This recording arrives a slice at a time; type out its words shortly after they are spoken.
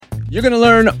You're going to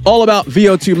learn all about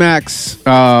VO2 Max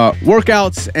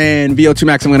workouts and VO2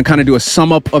 Max. I'm going to kind of do a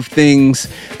sum up of things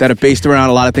that are based around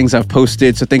a lot of things I've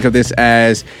posted. So think of this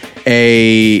as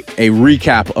a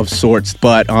recap of sorts,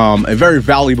 but a very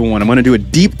valuable one. I'm going to do a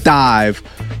deep dive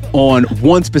on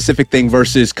one specific thing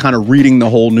versus kind of reading the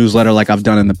whole newsletter like I've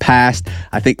done in the past.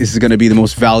 I think this is going to be the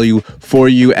most value for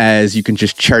you, as you can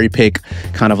just cherry pick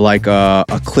kind of like a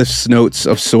Cliff's Notes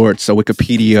of sorts, a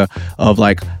Wikipedia of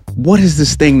like, what is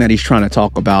this thing that he's trying to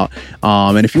talk about?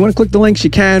 And if you want to click the links, you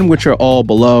can, which are all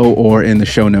below or in the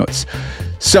show notes.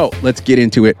 So let's get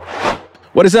into it.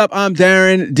 What is up? I'm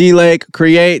Darren. D-Lake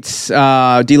creates,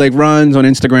 D-Lake runs on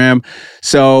Instagram.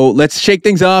 So let's shake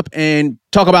things up and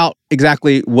talk about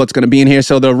exactly what's going to be in here.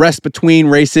 So the rest between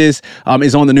races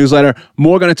is on the newsletter.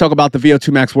 More going to talk about the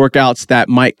VO2 Max workouts that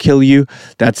might kill you.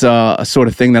 That's a sort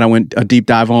of thing that I went a deep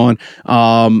dive on.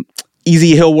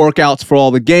 Easy hill workouts for all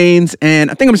the gains.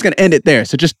 And I think I'm just going to end it there.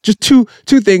 So just two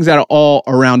things that are all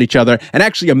around each other, and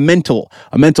actually a mental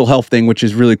health thing, which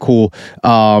is really cool.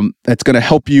 That's going to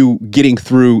help you getting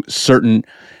through certain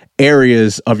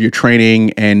areas of your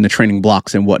training and the training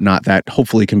blocks and whatnot that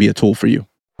hopefully can be a tool for you.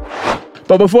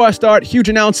 But before I start, huge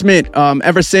announcement.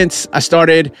 Ever since I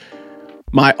started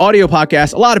my audio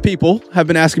podcast, a lot of people have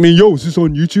been asking me, yo, is this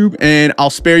on YouTube? And I'll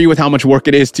spare you with how much work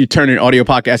it is to turn an audio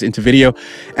podcast into video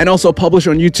and also publish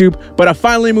on YouTube. But I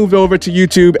finally moved over to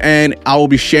YouTube, and I will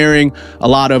be sharing a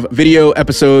lot of video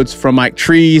episodes from Mike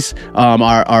Trees,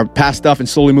 our past stuff, and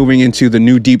slowly moving into the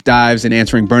new deep dives and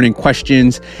answering burning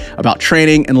questions about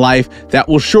training and life that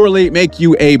will surely make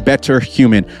you a better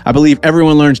human. I believe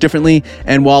everyone learns differently.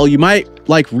 And while you might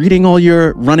like reading all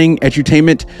your running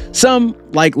edutainment, some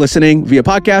like listening via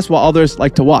podcast, while others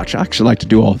like to watch. I actually like to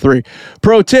do all three.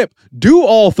 Pro tip, do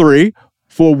all three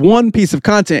for one piece of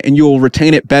content and you'll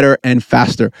retain it better and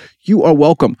faster. You are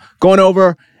welcome. Going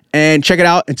over and check it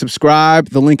out and subscribe.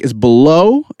 The link is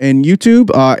below in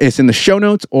YouTube. It's in the show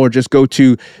notes, or just go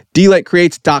to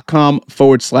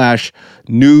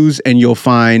dlakecreates.com/news and you'll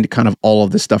find kind of all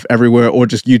of this stuff everywhere, or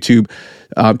just YouTube,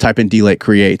 type in D-Lake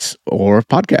Creates, or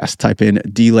podcast, type in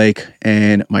D-Lake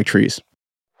and Mike Trees.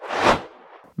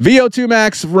 VO2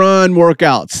 Max run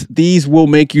workouts. These will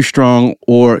make you strong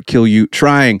or kill you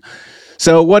trying.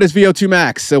 So what is VO2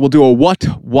 Max? So we'll do a what,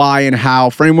 why, and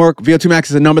how framework. VO2 Max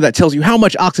is a number that tells you how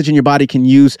much oxygen your body can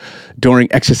use during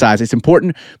exercise. It's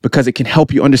important because it can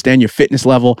help you understand your fitness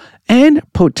level and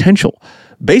potential.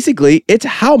 Basically, it's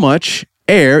how much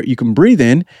air you can breathe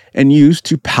in and use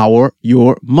to power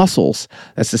your muscles.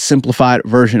 That's the simplified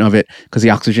version of it, because the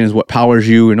oxygen is what powers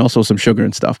you, and also some sugar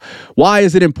and stuff. Why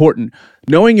is it important?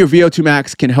 Knowing your VO2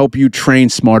 Max can help you train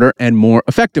smarter and more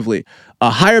effectively. A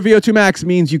higher VO2 Max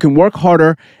means you can work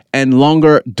harder and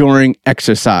longer during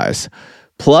exercise.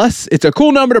 Plus, it's a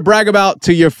cool number to brag about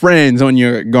to your friends on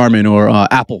your Garmin, or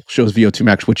Apple shows VO2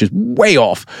 Max, which is way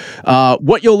off.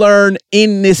 What you'll learn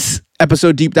in this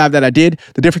episode deep dive that I did,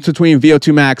 the difference between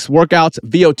VO2 Max workouts,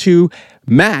 VO2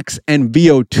 Max, and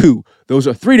VO2. Those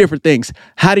are three different things.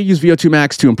 How to use VO2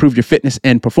 Max to improve your fitness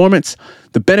and performance,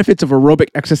 the benefits of aerobic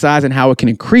exercise and how it can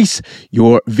increase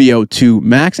your VO2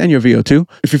 Max and your VO2.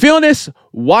 If you're feeling this,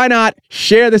 why not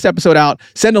share this episode out?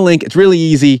 Send a link. It's really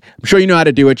easy. I'm sure you know how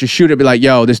to do it. Just shoot it. Be like,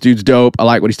 yo, this dude's dope. I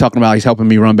like what he's talking about. He's helping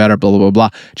me run better, blah, blah, blah, blah.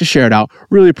 Just share it out.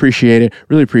 Really appreciate it.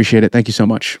 Really appreciate it. Thank you so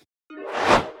much.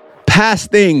 Past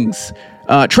things,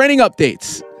 training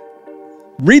updates.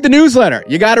 Read the newsletter.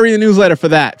 You got to read the newsletter for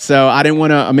that. So I didn't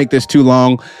want to make this too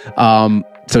long.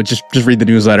 So just read the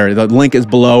newsletter. The link is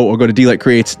below, or go to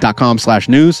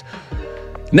dlakecreates.com/news.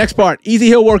 Next part, easy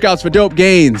hill workouts for dope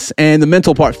gains. And the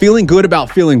mental part, feeling good about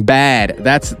feeling bad.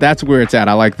 That's where it's at.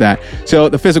 I like that. So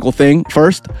the physical thing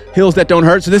first, hills that don't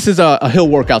hurt. So this is a hill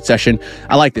workout session.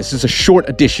 I like this. This is a short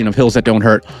edition of Hills That Don't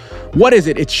Hurt. What is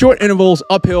it? It's short intervals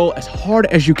uphill as hard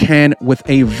as you can with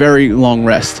a very long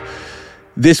rest.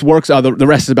 This works, the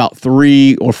rest is about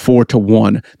 3 or 4 to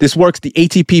 1. This works the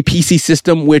ATP PC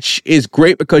system, which is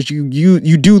great because you do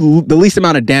the least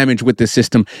amount of damage with this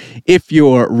system if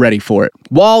you're ready for it.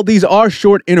 While these are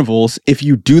short intervals, if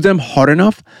you do them hard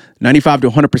enough, 95 to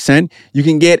 100%, you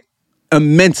can get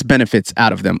immense benefits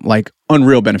out of them, like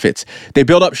unreal benefits. They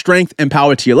build up strength and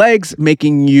power to your legs,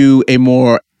 making you a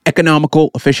more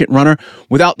economical, efficient runner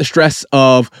without the stress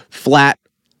of flat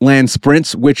land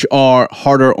sprints, which are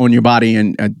harder on your body,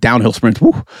 and downhill sprints,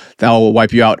 that will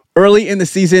wipe you out. Early in the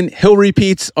season, hill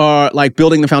repeats are like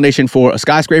building the foundation for a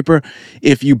skyscraper.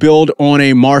 If you build on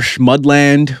a marsh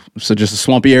mudland, so just a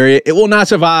swampy area, it will not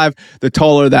survive the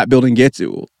taller that building gets. It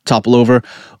will topple over.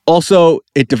 Also,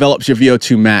 it develops your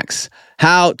VO2 max.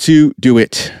 How to do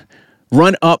it?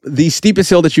 Run up the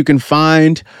steepest hill that you can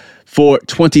find. for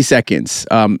 20 seconds.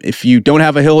 If you don't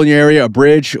have a hill in your area, a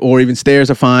bridge or even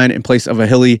stairs are fine in place of a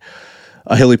hilly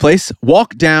place.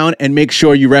 Walk down and make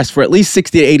sure you rest for at least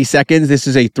 60 to 80 seconds. This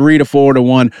is a 3 to 4 to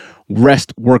 1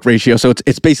 rest work ratio. So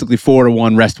it's basically 4 to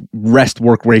 1 rest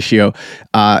work ratio.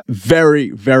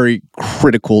 Very, very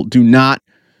critical. Do not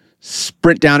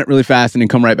sprint down it really fast and then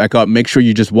come right back up. Make sure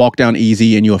you just walk down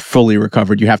easy and you are fully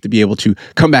recovered. You have to be able to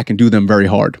come back and do them very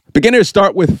hard. Beginners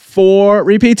start with 4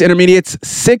 repeats, intermediates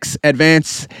 6,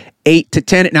 advanced 8 to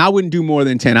 10. Now I wouldn't do more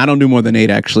than 10. I don't do more than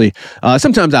 8 actually.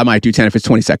 Sometimes I might do 10 if it's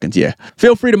 20 seconds. Yeah.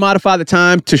 Feel free to modify the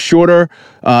time to shorter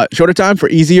time for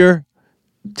easier,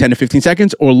 10 to 15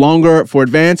 seconds, or longer for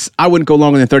advanced. I wouldn't go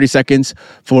longer than 30 seconds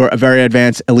for a very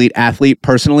advanced elite athlete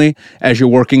personally, as you're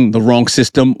working the wrong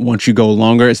system once you go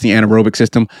longer. It's the anaerobic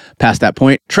system past that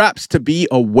point. Traps to be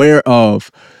aware of.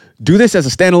 Do this as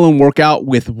a standalone workout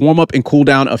with warm-up and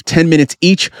cool-down of 10 minutes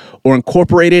each, or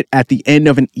incorporate it at the end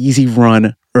of an easy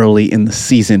run early in the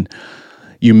season.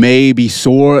 You may be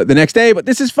sore the next day, but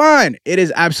this is fine. It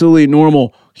is absolutely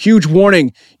normal. Huge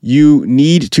warning, you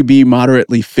need to be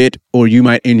moderately fit or you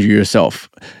might injure yourself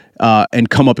and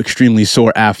come up extremely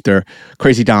sore after.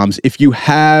 Crazy Doms, if you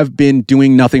have been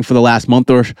doing nothing for the last month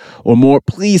or more,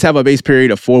 please have a base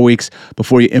period of 4 weeks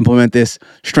before you implement this.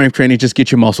 Strength training, just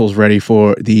get your muscles ready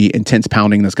for the intense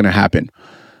pounding that's going to happen.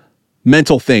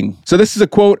 Mental thing. So this is a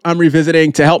quote I'm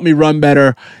revisiting to help me run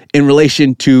better in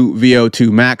relation to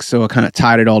VO2 max. So I kind of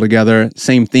tied it all together.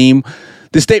 Same theme.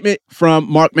 This statement from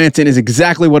Mark Manson is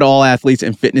exactly what all athletes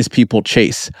and fitness people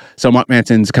chase. So Mark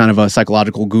Manson's kind of a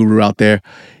psychological guru out there.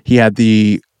 He had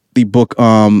the book,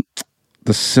 The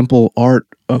Simple Art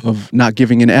of Not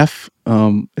Giving an F.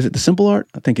 Is it The Simple Art?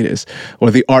 I think it is.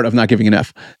 Or The Art of Not Giving an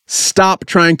F. Stop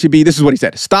trying to be, this is what he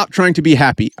said, stop trying to be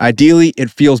happy. Ideally,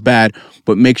 it feels bad,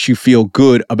 but makes you feel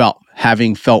good about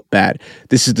having felt bad.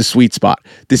 This is the sweet spot.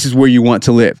 This is where you want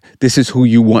to live. This is who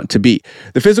you want to be.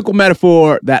 The physical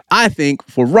metaphor that I think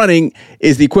for running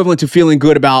is the equivalent to feeling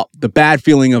good about the bad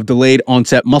feeling of delayed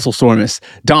onset muscle soreness,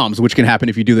 DOMS, which can happen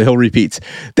if you do the hill repeats,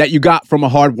 that you got from a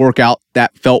hard workout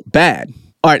that felt bad.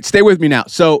 All right, stay with me now.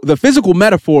 So the physical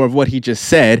metaphor of what he just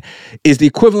said is the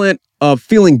equivalent of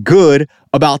feeling good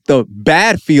about the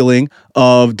bad feeling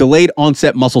of delayed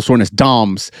onset muscle soreness,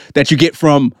 DOMS, that you get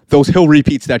from those hill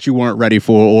repeats that you weren't ready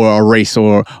for, or a race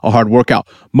or a hard workout.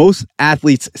 Most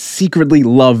athletes secretly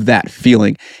love that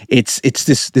feeling. It's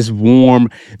this warm,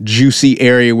 juicy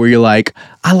area where you're like,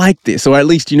 I like this. Or at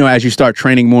least, as you start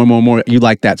training more and more, you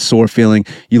like that sore feeling.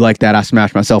 You like that I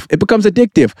smashed myself. It becomes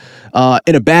addictive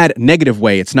in a bad, negative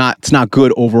way. It's not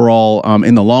good overall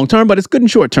in the long term, but it's good in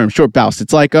short term, short bouts.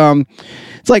 It's like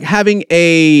having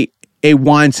a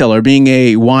wine cellar, being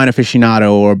a wine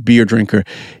aficionado or beer drinker.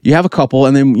 You have a couple,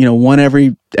 and then one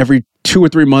every 2 or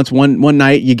 3 months, one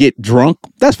night you get drunk.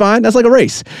 That's fine. That's like a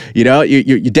race. You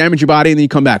damage your body and then you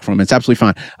come back from it. It's absolutely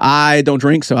fine. I don't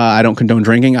drink, so I don't condone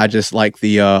drinking. I just like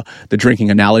the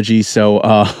drinking analogy. So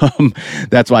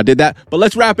that's why I did that. But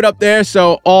let's wrap it up there.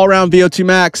 So all around VO2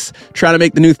 Max, try to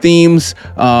make the new themes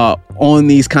on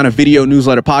these kind of video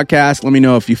newsletter podcasts. Let me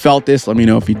know if you felt this. Let me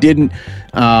know if you didn't.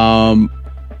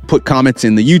 Put comments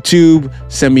in the YouTube,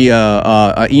 send me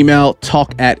a email,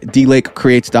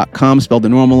 talk@dlakecreates.com, spelled the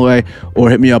normal way, or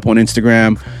hit me up on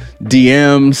Instagram,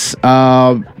 DMs.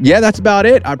 That's about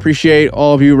it. I appreciate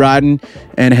all of you riding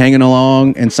and hanging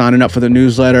along and signing up for the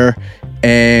newsletter.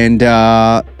 And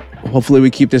hopefully we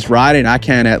keep this riding. I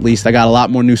can, at least. I got a lot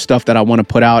more new stuff that I want to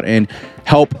put out and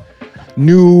help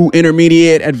new,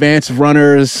 intermediate, advanced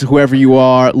runners, whoever you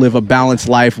are, live a balanced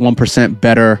life 1%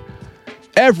 better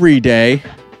every day.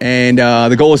 And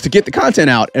the goal is to get the content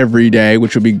out every day,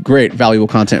 which would be great, valuable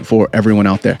content for everyone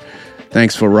out there.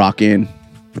 Thanks for rocking.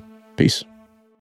 Peace.